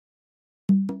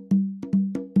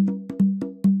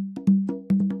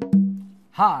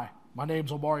Hi, my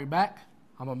name's Omari Mack.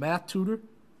 I'm a math tutor,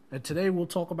 and today we'll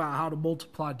talk about how to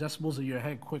multiply decimals in your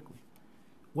head quickly.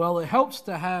 Well, it helps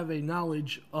to have a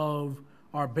knowledge of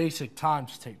our basic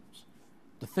times tables.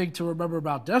 The thing to remember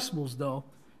about decimals, though,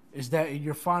 is that in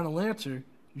your final answer,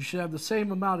 you should have the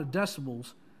same amount of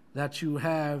decimals that you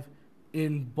have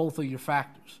in both of your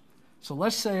factors. So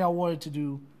let's say I wanted to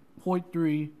do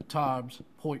 0.3 times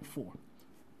 0.4.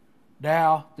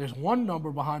 Now, there's one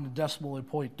number behind the decimal in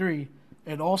 0.3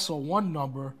 and also one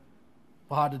number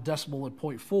behind the decimal in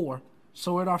 0.4.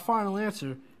 So in our final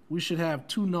answer, we should have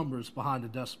two numbers behind the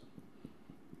decimal.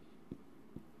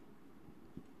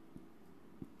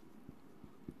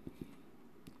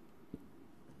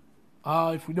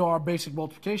 If we know our basic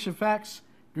multiplication facts,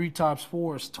 3 times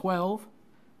 4 is 12,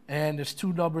 and there's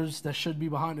two numbers that should be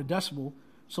behind the decimal,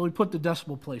 so we put the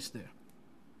decimal place there.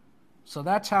 So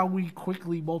that's how we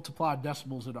quickly multiply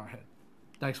decimals in our head.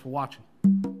 Thanks for watching.